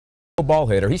ball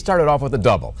hitter. He started off with a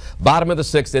double. Bottom of the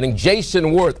 6th inning,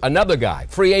 Jason Worth, another guy,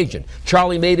 free agent.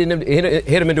 Charlie hit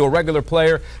him into a regular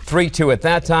player, 3-2 at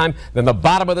that time. Then the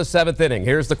bottom of the 7th inning.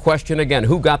 Here's the question again.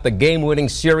 Who got the game-winning,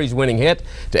 series-winning hit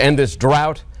to end this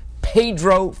drought?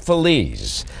 Pedro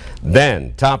Phillies.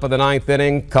 Then, top of the 9th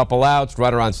inning, couple outs,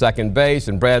 runner on second base,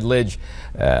 and Brad Lidge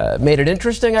made it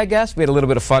interesting, I guess. We had a little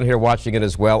bit of fun here watching it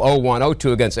as well. 0-1,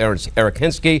 0-2 against Eric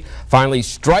Hinsky. Finally,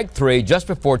 strike 3 just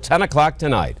before 10 o'clock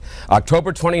tonight.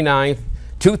 October 29th,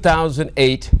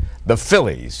 2008, the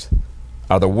Phillies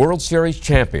are the World Series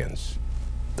champions.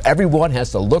 Everyone has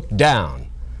to look down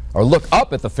or look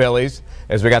up at the Phillies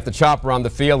as we got the chopper on the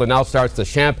field, and now starts the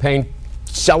champagne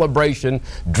celebration.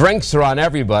 Drinks are on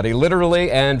everybody, literally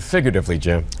and figuratively,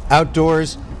 Jim.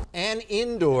 Outdoors and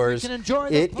indoors,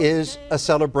 it is a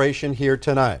celebration here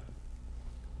tonight.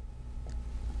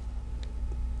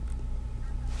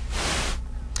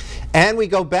 And we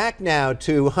go back now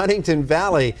to Huntington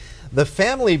Valley, the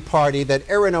family party that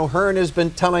Erin O'Hearn has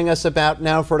been telling us about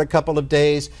now for a couple of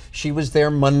days. She was there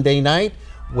Monday night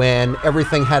when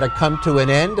everything had to come to an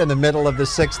end in the middle of the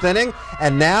 6th inning.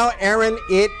 And now, Erin,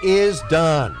 it is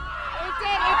done. It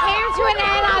did. It came to an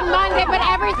end on Monday, but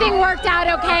everything worked out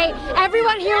okay.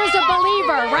 Everyone here is a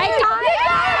believer, right, guys?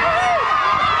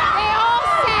 They all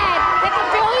said that the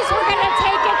Phillies were going to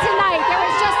take it tonight. There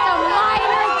was just a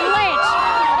minor glitch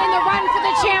in the run for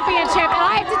the championship. And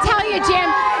I have to tell you, Jim,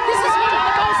 this is one of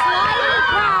the most lively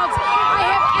crowds I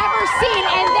have ever seen,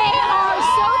 and they are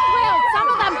so thrilled. Some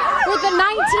of them with the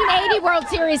 1980 World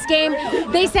Series game,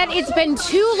 they said it's been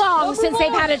too long since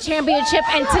they've had a championship,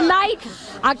 and tonight,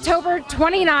 October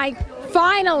 29th,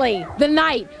 finally the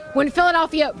night when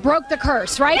Philadelphia broke the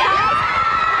curse, right guys?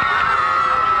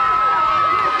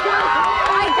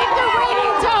 I think they're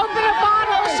waiting to open a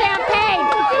bottle of champagne.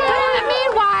 But in the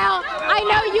meanwhile, I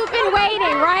know you've been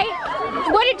waiting, right?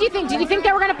 What did you think? Did you think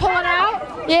they were going to pull it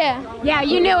out? Yeah. Yeah,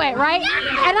 you knew it, right?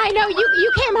 And I know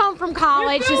you came home from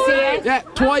college to see it. Yeah,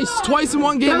 twice in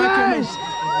one game I came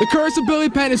home. The curse of Billy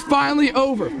Penn is finally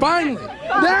over. Finally.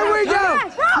 There we go.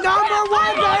 Number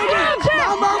 1, baby.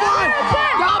 Number 1.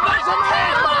 God bless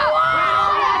America.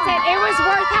 That's it. It was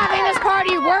worth having this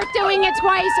party, worth doing it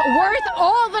twice, worth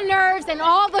all the nerves and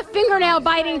all the fingernail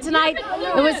biting tonight.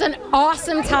 It was an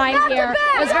awesome time here.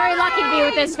 I was very lucky to be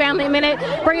with this family. A minute.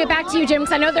 Bring it back to you, Jim,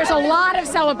 because I know there's a lot of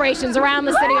celebrations around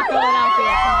the city of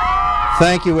Philadelphia.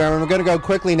 Thank you, Erin. We're going to go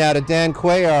quickly now to Dan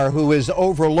Cuellar, who is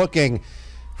overlooking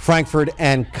Frankfurt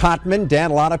and Cottman. Dan,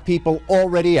 a lot of people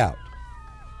already out.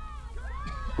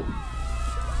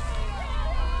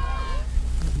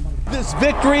 This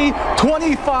victory,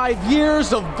 25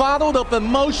 years of bottled up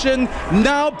emotion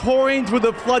now pouring through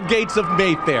the floodgates of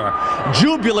Mayfair.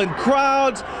 Jubilant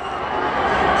crowds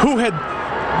who had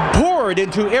poured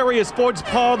into area sports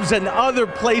pubs and other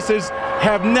places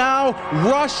have now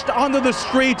rushed onto the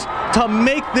streets to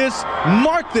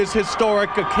mark this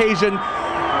historic occasion.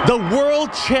 The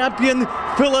world champion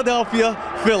Philadelphia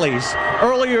Phillies.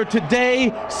 Earlier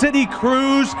today, city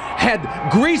crews had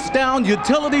greased down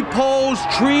utility poles,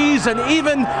 trees, and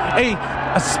even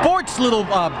a sports little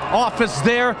office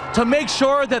there to make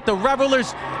sure that the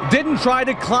revelers didn't try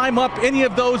to climb up any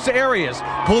of those areas.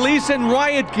 Police in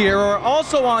riot gear are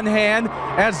also on hand,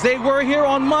 as they were here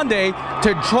on Monday,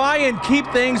 to try and keep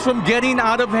things from getting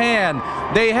out of hand.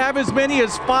 They have as many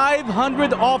as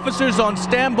 500 officers on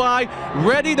standby,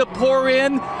 ready to pour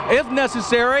in if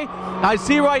necessary. I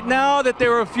see right now that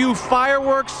there are a few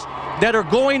fireworks that are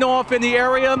going off in the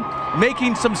area,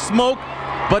 making some smoke,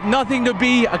 but nothing to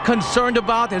be concerned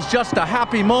about. It's just a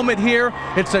happy moment here.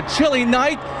 It's a chilly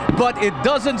night, but it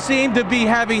doesn't seem to be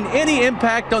having any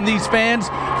impact on these fans,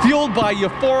 fueled by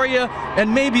euphoria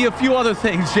and maybe a few other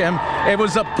things, Jim. It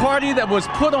was a party that was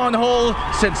put on hold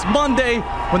since Monday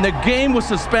when the game was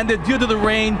suspended due to the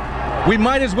rain. We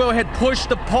might as well had pushed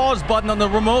the pause button on the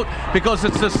remote because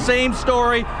it's the same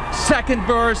story. Second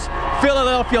verse,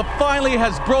 Philadelphia finally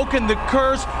has broken the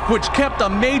curse which kept a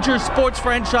major sports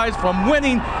franchise from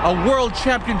winning a world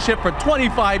championship for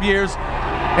 25 years.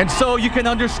 And so you can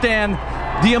understand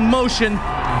the emotion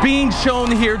being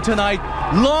shown here tonight.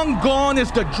 Long gone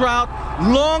is the drought,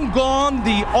 long gone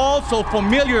the also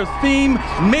familiar theme,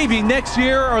 maybe next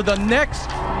year or the next.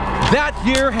 That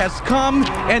year has come,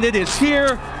 and it is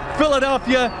here.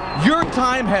 Philadelphia, your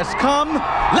time has come.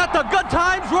 Let the good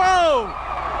times roll.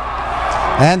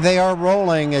 And they are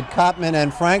rolling at Cottman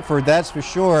and Frankfurt, that's for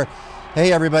sure.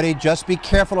 Hey, everybody, just be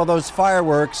careful of those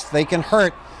fireworks. They can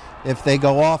hurt if they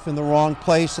go off in the wrong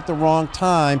place at the wrong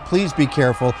time. Please be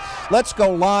careful. Let's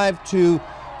go live to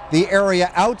the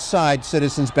area outside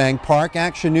Citizens Bank Park.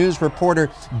 Action News reporter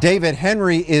David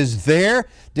Henry is there.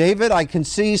 David, I can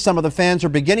see some of the fans are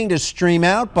beginning to stream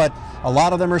out, but a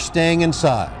lot of them are staying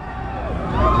inside.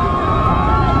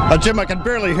 Jim, I can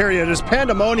barely hear you. There's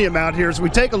pandemonium out here. As we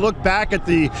take a look back at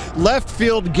the left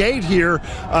field gate here,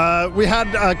 we had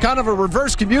kind of a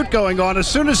reverse commute going on. As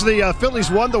soon as the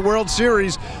Phillies won the World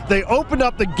Series, they opened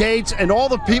up the gates, and all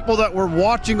the people that were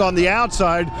watching on the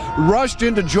outside rushed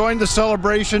in to join the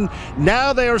celebration.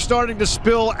 Now they are starting to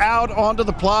spill out onto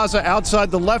the plaza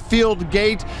outside the left field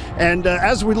gate, and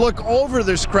as we look over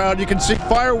this crowd, you can see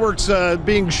fireworks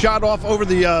being shot off over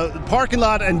the parking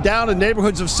lot and down in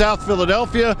neighborhoods of South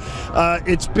Philadelphia.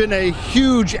 It's been a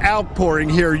huge outpouring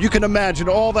here. You can imagine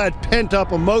all that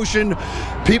pent-up emotion,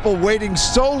 people waiting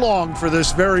so long for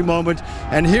this very moment,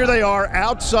 and here they are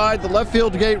outside the left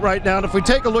field gate right now. And if we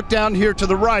take a look down here to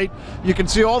the right, you can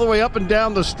see all the way up and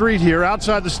down the street here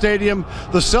outside the stadium,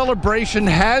 the celebration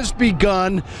has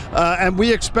begun, and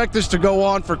we expect this to go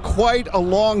on for quite a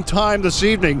long time this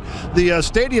evening. The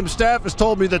stadium staff has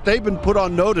told me that they've been put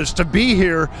on notice to be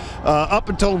here up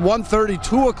until 1:30,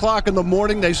 2 o'clock in the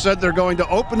morning. They said they're going to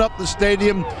open up the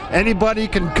stadium. Anybody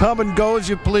can come and go as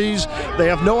you please. They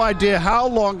have no idea how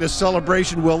long this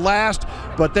celebration will last,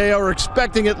 but they are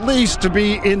expecting at least to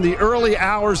be in the early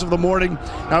hours of the morning.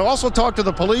 I also talked to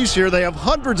the police here. They have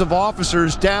hundreds of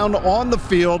officers down on the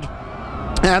field,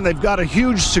 and they've got a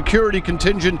huge security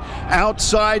contingent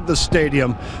outside the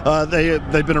stadium.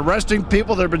 They've been arresting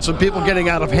people. There have been some people getting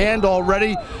out of hand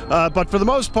already. But for the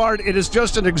most part, it is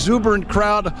just an exuberant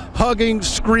crowd, hugging,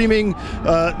 screaming,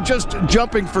 just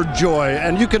jumping for joy.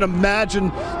 And you can imagine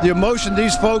the emotion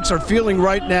these folks are feeling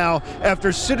right now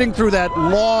after sitting through that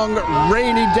long,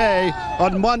 rainy day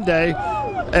on Monday,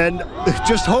 and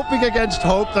just hoping against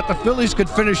hope that the Phillies could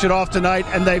finish it off tonight,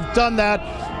 and they've done that.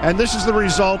 And this is the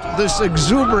result, this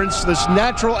exuberance, this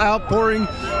natural outpouring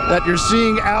that you're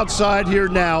seeing outside here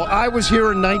now. I was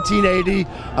here in 1980.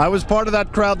 I was part of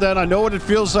that crowd then. I know what it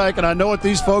feels like, and I know what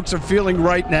these folks are feeling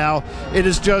right now. It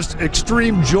is just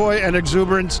extreme joy and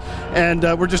exuberance, and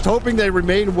we're just hoping they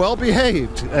remain well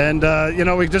behaved. And, you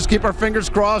know, we just keep our fingers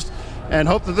crossed and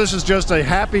hope that this is just a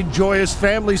happy, joyous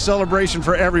family celebration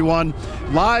for everyone.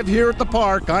 Live here at the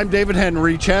park, I'm David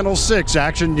Henry, Channel 6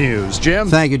 Action News. Jim?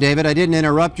 Thank you, David. I didn't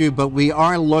interrupt you, but we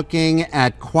are looking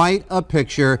at quite a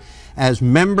picture as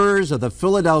members of the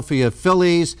Philadelphia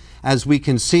Phillies, as we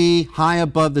can see high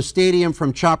above the stadium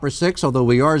from Chopper 6, although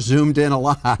we are zoomed in a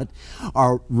lot,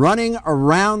 are running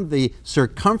around the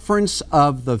circumference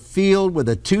of the field with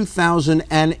a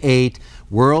 2008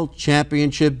 World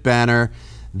Championship banner.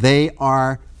 They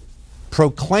are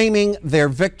proclaiming their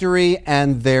victory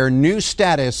and their new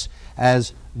status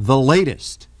as the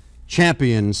latest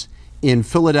champions in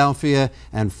Philadelphia,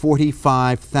 and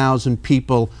 45,000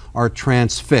 people are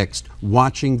transfixed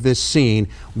watching this scene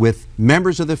with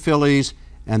members of the Phillies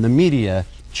and the media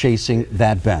chasing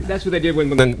that banner. That's what they did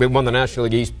when they won the National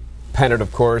League East pennant,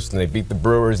 of course, and they beat the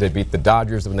Brewers, they beat the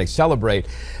Dodgers. When they celebrate,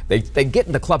 they get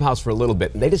in the clubhouse for a little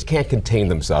bit, and they just can't contain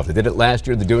themselves. They did it last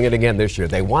year, they're doing it again this year.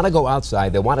 They want to go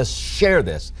outside, they want to share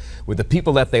this with the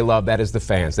people that they love, that is the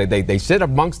fans. They sit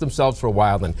amongst themselves for a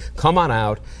while, then come on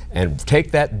out and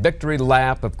take that victory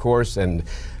lap, of course, and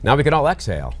now we can all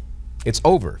exhale. It's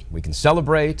over. We can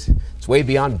celebrate. It's way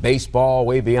beyond baseball,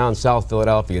 way beyond South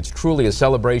Philadelphia. It's truly a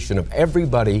celebration of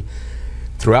everybody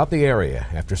throughout the area.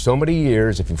 After so many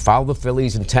years, if you follow the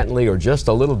Phillies intently or just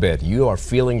a little bit, you are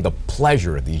feeling the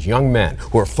pleasure of these young men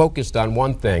who are focused on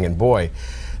one thing. And boy,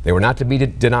 they were not to be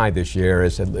denied this year.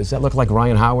 Does that look like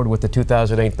Ryan Howard with the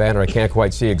 2008 banner? I can't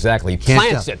quite see exactly. He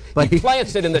plants it. He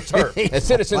plants it in the turf at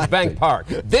Citizens Bank Park.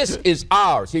 This is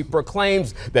ours. He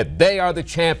proclaims that they are the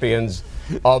champions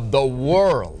of the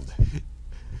world.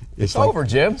 It's like, over,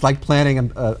 Jim. It's like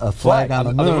planting a flag on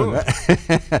the moon.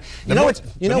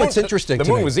 You know what's interesting to me?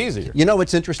 The moon was easier. You know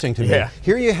what's interesting to me? Yeah.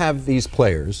 Here you have these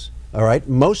players, all right,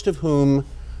 most of whom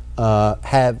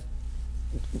have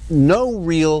no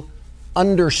real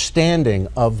understanding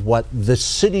of what the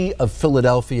city of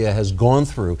Philadelphia has gone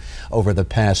through over the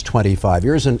past 25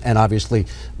 years, and obviously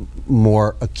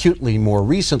more acutely, more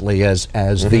recently, as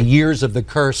the years of the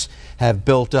curse have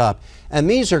built up. And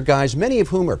these are guys, many of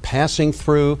whom are passing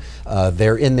through.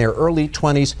 They're in their early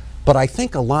 20s, but I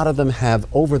think a lot of them have,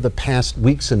 over the past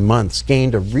weeks and months,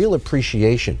 gained a real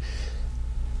appreciation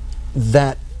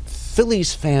that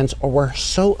Phillies fans were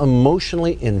so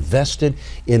emotionally invested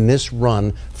in this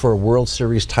run for a World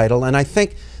Series title. And I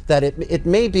think that it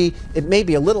may be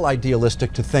a little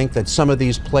idealistic to think that some of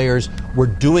these players were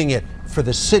doing it for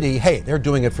the city. Hey, they're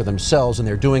doing it for themselves and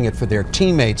they're doing it for their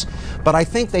teammates. But I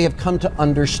think they have come to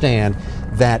understand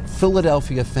that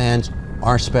Philadelphia fans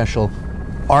are special,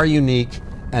 are unique,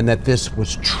 and that this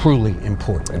was truly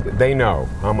important. And they know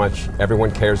how much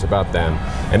everyone cares about them.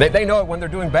 And they know it when they're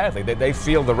doing badly. They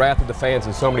feel the wrath of the fans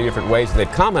in so many different ways, and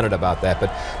they've commented about that. But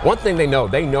one thing they know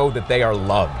that they are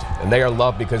loved. And they are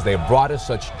loved because they have brought us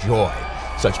such joy.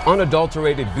 Such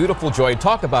unadulterated, beautiful joy. And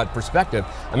talk about perspective.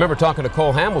 I remember talking to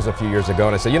Cole Hamels a few years ago,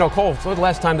 and I said, you know, Cole, when's the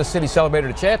last time the city celebrated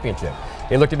a championship?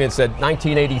 He looked at me and said,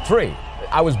 1983.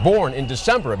 I was born in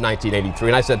December of 1983,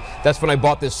 and I said, that's when I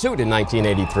bought this suit in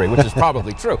 1983, which is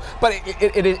probably true. But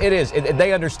it is.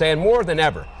 They understand more than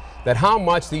ever that how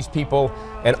much these people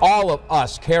and all of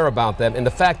us care about them, and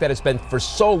the fact that it's been for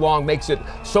so long makes it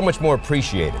so much more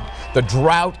appreciated. The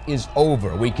drought is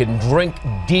over. We can drink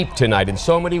deep tonight in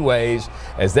so many ways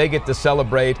as they get to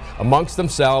celebrate amongst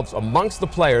themselves, amongst the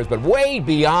players, but way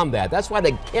beyond that. That's why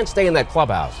they can't stay in that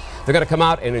clubhouse. They're going to come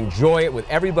out and enjoy it with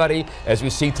everybody, as we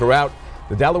see throughout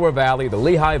the Delaware Valley, the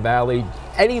Lehigh Valley.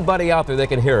 Anybody out there that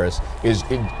can hear us is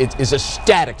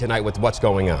ecstatic tonight with what's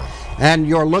going on. And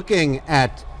you're looking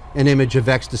at an image of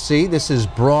ecstasy. This is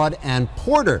Broad and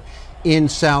Porter in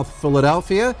South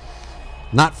Philadelphia,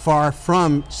 not far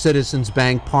from Citizens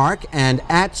Bank Park. And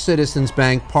at Citizens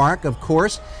Bank Park, of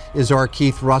course, is our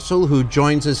Keith Russell, who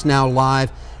joins us now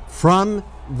live from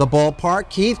the ballpark.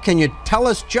 Keith, can you tell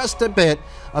us just a bit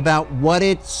about what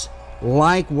it's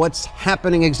like, what's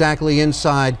happening exactly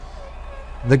inside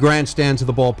the grandstands of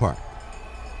the ballpark?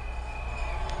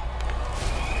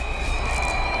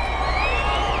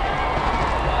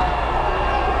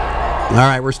 All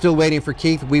right, we're still waiting for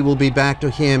Keith. We will be back to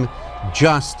him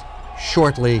just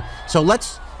shortly. So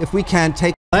let's, if we can,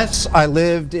 take... I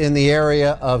lived in the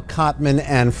area of Cottman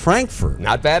and Frankfurt.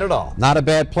 Not bad at all. Not a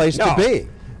bad place to be.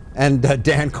 And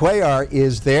Dan Cuellar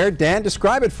is there. Dan,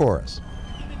 describe it for us.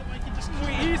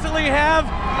 We easily have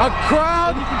a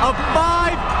crowd of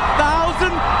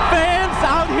 5,000 fans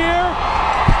out here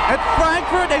at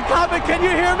Frankfurt and Cottman. Can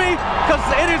you hear me? Because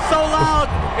it is so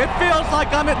loud. It feels like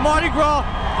I'm at Mardi Gras.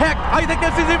 Heck, I think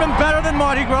this is even better than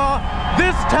Mardi Gras.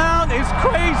 This town is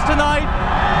crazed tonight.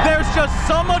 There's just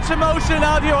so much emotion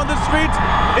out here on the streets.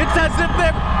 It's as if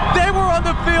they were on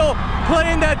the field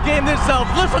playing that game themselves.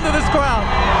 Listen to this crowd.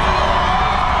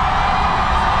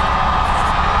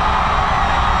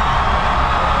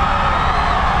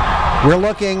 We're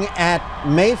looking at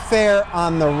Mayfair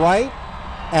on the right,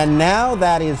 and now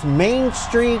that is Main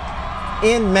Street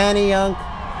in Manayunk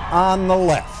on the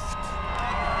left.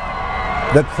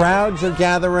 The crowds are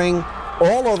gathering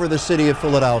all over the city of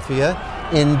Philadelphia,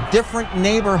 in different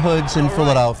neighborhoods in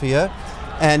Philadelphia,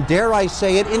 and dare I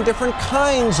say it, in different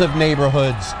kinds of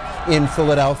neighborhoods in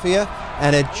Philadelphia.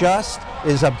 And it just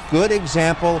is a good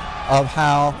example of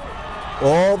how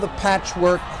all the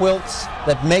patchwork quilts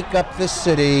that make up this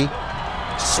city,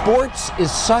 sports is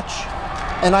such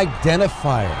an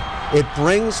identifier. It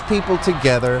brings people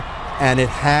together, and it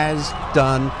has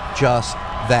done just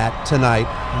that tonight.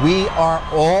 We are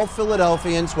all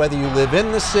Philadelphians, whether you live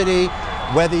in the city,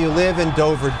 whether you live in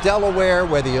Dover, Delaware,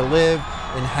 whether you live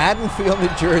in Haddonfield, New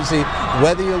Jersey,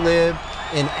 whether you live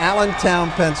in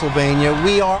Allentown, Pennsylvania.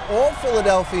 We are all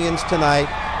Philadelphians tonight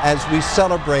as we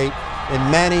celebrate in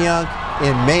Manayunk,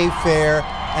 in Mayfair,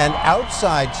 and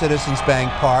outside Citizens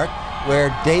Bank Park,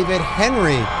 where David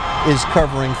Henry is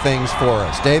covering things for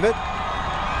us. David?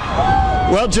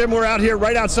 Well, Jim, we're out here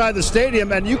right outside the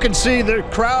stadium, and you can see the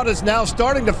crowd is now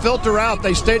starting to filter out.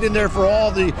 They stayed in there for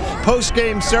all the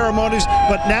post-game ceremonies,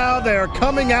 but now they're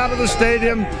coming out of the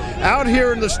stadium, out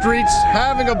here in the streets,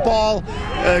 having a ball,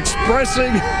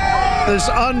 expressing this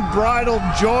unbridled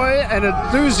joy and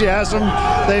enthusiasm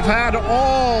they've had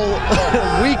all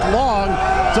week long.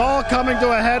 It's all coming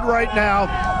to a head right now.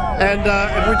 And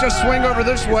if we just swing over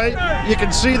this way, you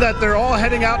can see that they're all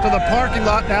heading out to the parking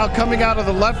lot now, coming out of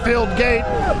the left field gate.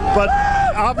 But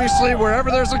obviously, wherever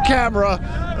there's a camera,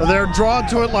 they're drawn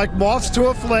to it like moths to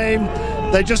a flame.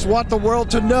 They just want the world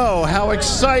to know how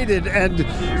excited and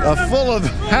full of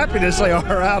happiness they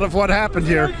are out of what happened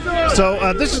here.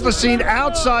 So this is the scene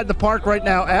outside the park right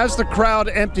now. As the crowd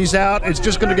empties out, it's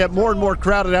just going to get more and more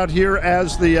crowded out here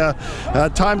as the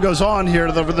time goes on here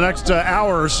over the next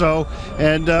hour or so.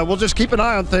 And we'll just keep an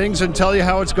eye on things and tell you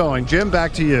how it's going. Jim,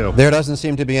 back to you. There doesn't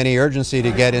seem to be any urgency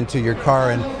to get into your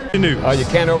car and... You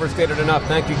can't overstate it enough.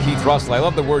 Thank you, Keith Russell. I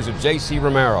love the words of J.C.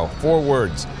 Romero. 4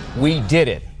 words. We did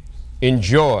it.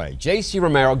 Enjoy. J.C.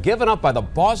 Romero, given up by the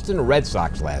Boston Red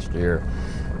Sox last year.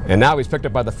 And now he's picked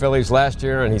up by the Phillies last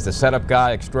year, and he's the setup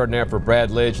guy extraordinaire for Brad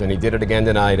Lidge, and he did it again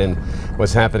tonight. And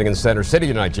what's happening in Center City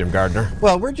tonight, Jim Gardner?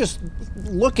 Well, we're just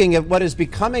looking at what is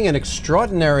becoming an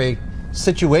extraordinary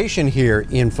situation here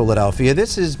in Philadelphia.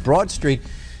 This is Broad Street,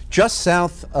 just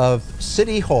south of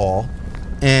City Hall,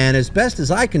 and as best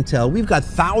as I can tell, we've got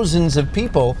thousands of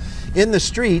people in the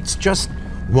streets just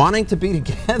wanting to be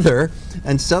together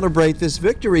and celebrate this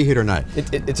victory here tonight.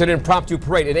 It's an impromptu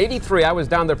parade. In '83, I was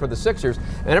down there for the Sixers,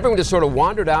 and everyone just sort of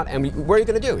wandered out. And what are you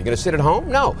going to do? You're going to sit at home?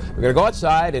 No. We're going to go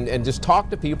outside and just talk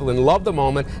to people and love the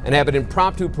moment and have an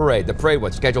impromptu parade. The parade,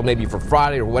 what's scheduled maybe for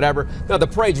Friday or whatever. No, the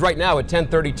parade's right now at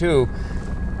 10:32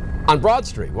 on Broad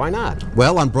Street. Why not?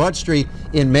 Well, on Broad Street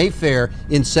in Mayfair,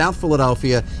 in South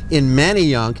Philadelphia, in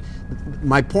Manayunk,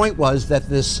 my point was that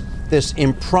this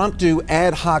impromptu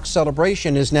ad hoc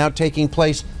celebration is now taking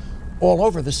place all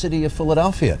over the city of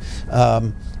Philadelphia.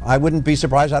 I wouldn't be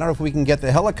surprised. I don't know if we can get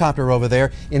the helicopter over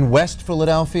there in West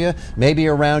Philadelphia, maybe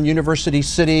around University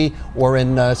City or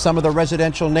in some of the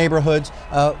residential neighborhoods.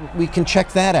 We can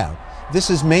check that out. This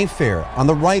is Mayfair on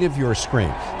the right of your screen.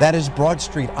 That is Broad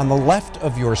Street on the left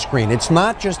of your screen. It's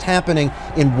not just happening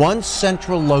in one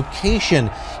central location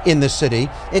in the city.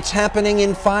 It's happening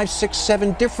in 5, 6,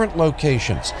 7 different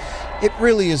locations. It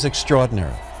really is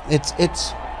extraordinary.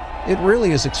 It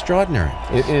really is extraordinary.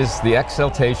 It is the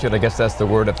exaltation, I guess that's the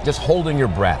word, of just holding your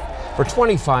breath for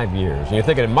 25 years. And you're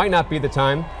thinking it might not be the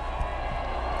time.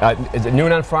 Is it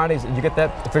noon on Fridays? Did you get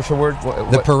that official word?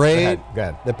 The parade. Go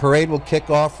ahead. The parade will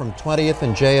kick off from 20th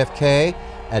and JFK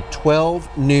at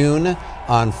 12 noon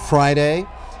on Friday,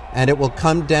 and it will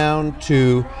come down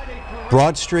to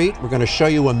Broad Street. We're going to show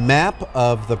you a map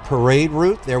of the parade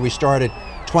route. There we start at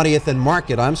 20th and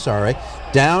Market, I'm sorry,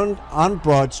 down on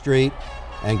Broad Street,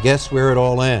 and guess where it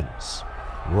all ends?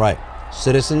 Right,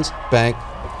 Citizens Bank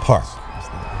Park.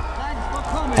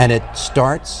 And it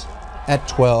starts at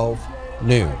 12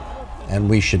 noon. And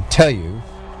we should tell you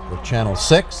that Channel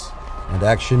 6 and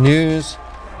Action News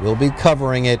will be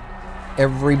covering it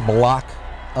every block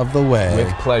of the way.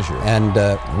 With pleasure. And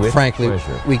frankly,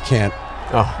 pleasure. We can't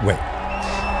wait.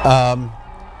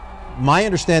 My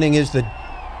understanding is that,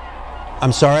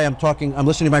 I'm sorry, I'm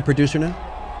listening to my producer now.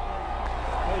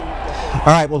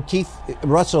 All right, well, Keith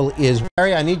Russell is,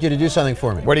 Harry, I need you to do something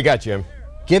for me. What do you got, Jim?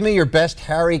 Give me your best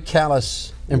Harry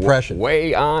Callis impression.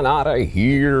 Way on out of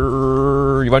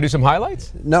here. You want to do some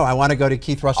highlights? No, I want to go to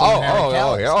Keith Russell and Harry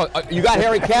Callis. You got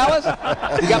Harry Callis?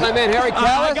 You got my man Harry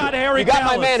Callis? I got Harry You got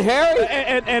Callis. my man Harry?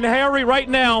 And Harry, right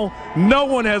now, no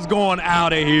one has gone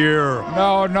out of here.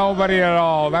 No, nobody at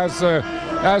all. That's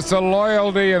the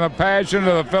loyalty and the passion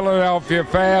of the Philadelphia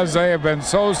fans. They have been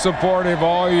so supportive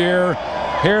all year.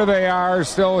 Here they are,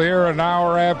 still here an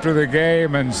hour after the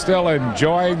game and still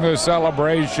enjoying the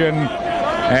celebration.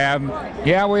 And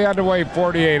yeah, we had to wait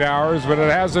 48 hours, but it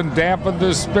hasn't dampened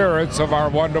the spirits of our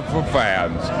wonderful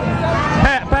fans.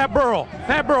 Pat Burrell,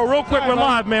 real quick, we're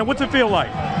live, man. What's it feel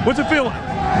like? What's it feel like?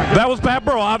 That was Pat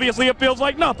Burrell. Obviously, it feels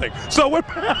like nothing. So we're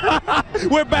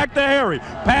back to Harry.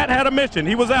 Pat had a mission.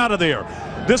 He was out of there.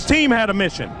 This team had a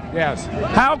mission. Yes.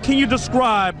 How can you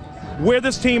describe where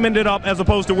this team ended up as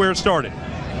opposed to where it started?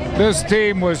 This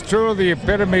team was truly the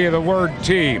epitome of the word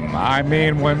team. I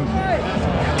mean, when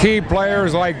key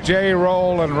players like Jay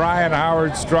Roll and Ryan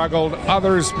Howard struggled,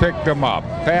 others picked them up.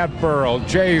 Pat Burrell,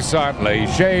 Jay Sutley,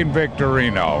 Shane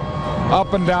Victorino,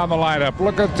 up and down the lineup.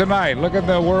 Look at tonight. Look at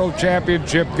the World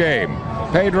Championship game.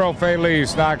 Pedro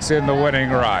Feliz knocks in the winning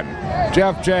run.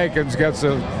 Jeff Jenkins gets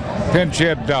a pinch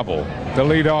hit double to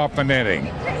lead off an inning.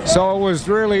 So it was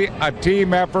really a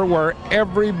team effort where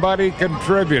everybody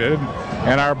contributed,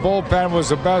 and our bullpen was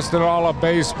the best in all of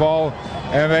baseball,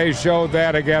 and they showed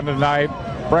that again tonight.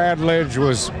 Brad Lidge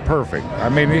was perfect. I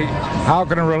mean, how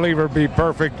can a reliever be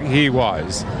perfect? He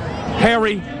was.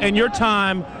 Harry, in your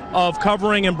time of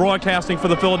covering and broadcasting for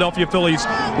the Philadelphia Phillies,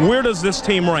 where does this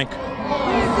team rank?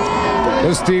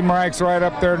 This team ranks right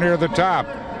up there near the top,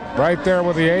 right there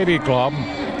with the 80 club.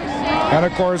 And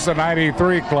of course, the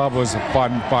 93 club was a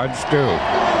fun bunch too.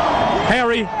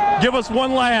 Harry, give us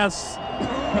one last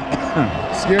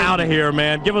out of here,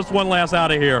 man. Give us one last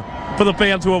out of here for the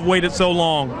fans who have waited so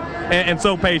long and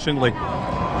so patiently.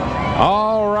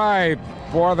 All right,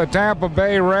 for the Tampa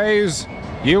Bay Rays,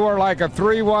 you are like a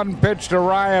 3-1 pitch to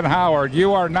Ryan Howard.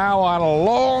 You are now on a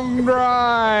long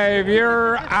drive.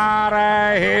 You're out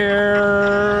of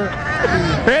here.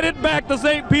 Headed back to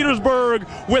St. Petersburg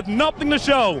with nothing to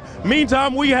show.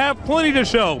 Meantime, we have plenty to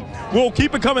show. We'll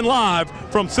keep it coming live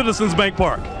from Citizens Bank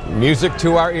Park. Music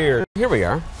to our ears. Here we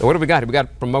are. What do we got? We got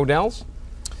from Modell's?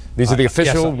 These are the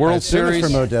official yes, World Series.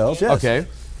 From Modell's, yes. Okay.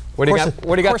 What do you got?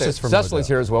 What do you got there? Cecily's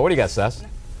here as well. What do you got, Cess?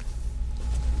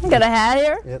 Got a hat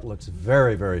here. It looks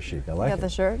very, very chic. I like Got it. the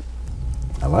shirt.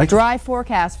 I like it. Dry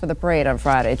forecast for the parade on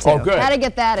Friday, too. Oh, good. Had to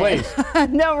get that Please.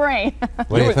 in. No rain.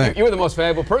 What do you think? You were the most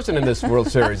valuable person in this World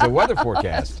Series, the weather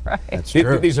forecast. Right. That's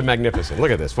true. These are magnificent.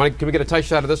 Look at this. Can we get a tight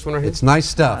shot of this one right here? It's nice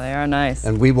stuff. Oh, they are nice.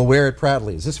 And we will wear it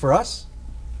proudly. Is this for us?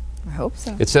 I hope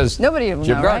so. It says Nobody will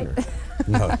Jim know, Gardner. right?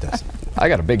 No, it doesn't. I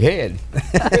got a big head.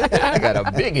 I got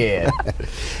a big head.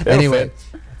 Anyway,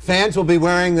 fans will be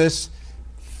wearing this.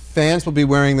 Fans will be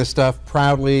wearing this stuff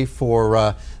proudly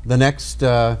for the next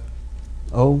 50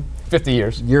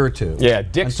 years. Year or two. Yeah,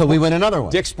 until we win another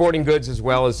one. Dick's Sporting Goods as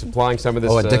well as supplying some of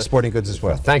this. Oh, and Dick's Sporting Goods as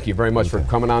well. Thank you very much for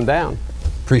coming on down.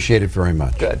 Appreciate it very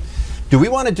much. Good. Do we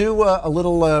want to do a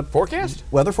little forecast?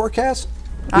 Weather forecast?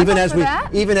 I'm Even up as for that.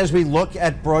 even as we look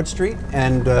at Broad Street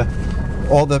and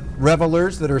all the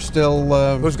revelers that are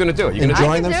still Who's going to do it? You gonna enjoying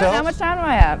I can do it. themselves. How much time do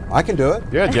I have? I can do it.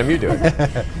 Yeah, Jim, you do it. Hey, Go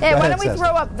why ahead, don't we Cecily.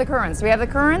 throw up the currents? We have the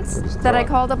currents just that throw I it.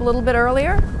 called up a little bit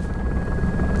earlier.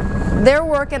 They're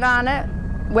working on it.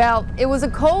 Well, it was a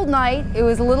cold night. It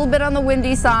was a little bit on the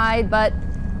windy side, but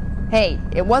hey,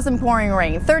 it wasn't pouring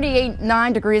rain.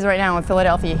 38.9 degrees right now in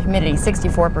Philadelphia, humidity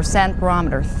 64%,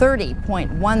 barometer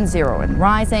 30.10 and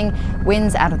rising.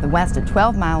 Winds out of the west at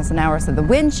 12 miles an hour, so the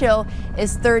wind chill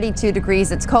is 32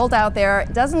 degrees. It's cold out there.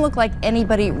 It doesn't look like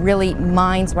anybody really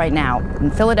minds right now.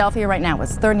 In Philadelphia right now,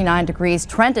 it's 39 degrees.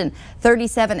 Trenton,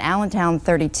 37. Allentown,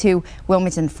 32.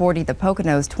 Wilmington, 40. The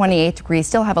Poconos, 28 degrees.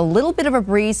 Still have a little bit of a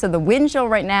breeze, so the wind chill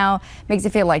right now makes it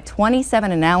feel like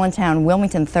 27 in Allentown,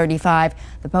 Wilmington, 35.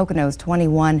 The Poconos,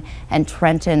 21, and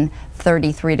Trenton,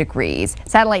 33 degrees.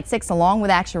 Satellite 6 along with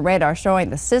Action Radar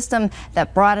showing the system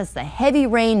that brought us the heavy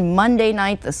rain Monday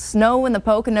night, the snow in the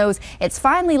Poconos. It's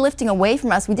finally lifting away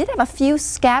from us. We did have a few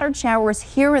scattered showers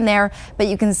here and there, but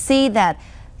you can see that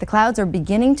the clouds are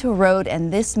beginning to erode,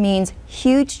 and this means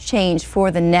huge change for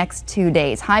the next 2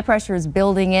 days. High pressure is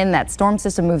building in. That storm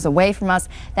system moves away from us.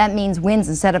 That means winds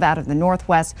instead of out of the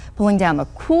northwest, pulling down the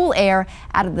cool air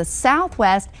out of the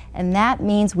southwest, and that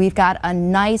means we've got a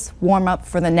nice warm up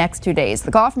for the next 2 days.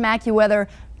 The call from AccuWeather,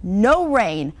 no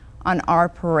rain on our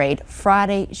parade.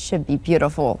 Friday should be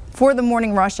beautiful. For the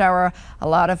morning rush hour, a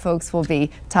lot of folks will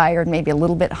be tired, maybe a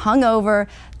little bit hungover.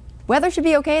 Weather should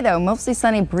be okay, though. Mostly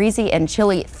sunny, breezy, and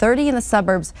chilly. 30 in the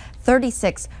suburbs,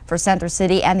 36 for Center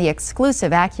City, and the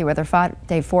exclusive AccuWeather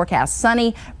 5-day forecast.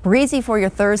 Sunny, breezy for your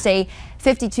Thursday,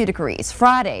 52 degrees.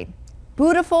 Friday,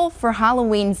 beautiful for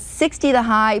Halloween, 60 the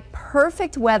high.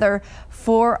 Perfect weather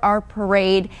for our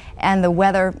parade, and the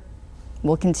weather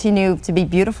will continue to be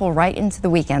beautiful right into the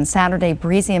weekend. Saturday,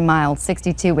 breezy and mild,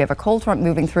 62. We have a cold front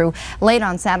moving through late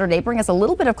on Saturday. Bring us a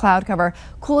little bit of cloud cover.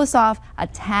 Cool us off a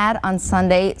tad on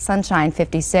Sunday. Sunshine,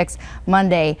 56.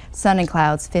 Monday, sun and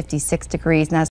clouds, 56 degrees. Now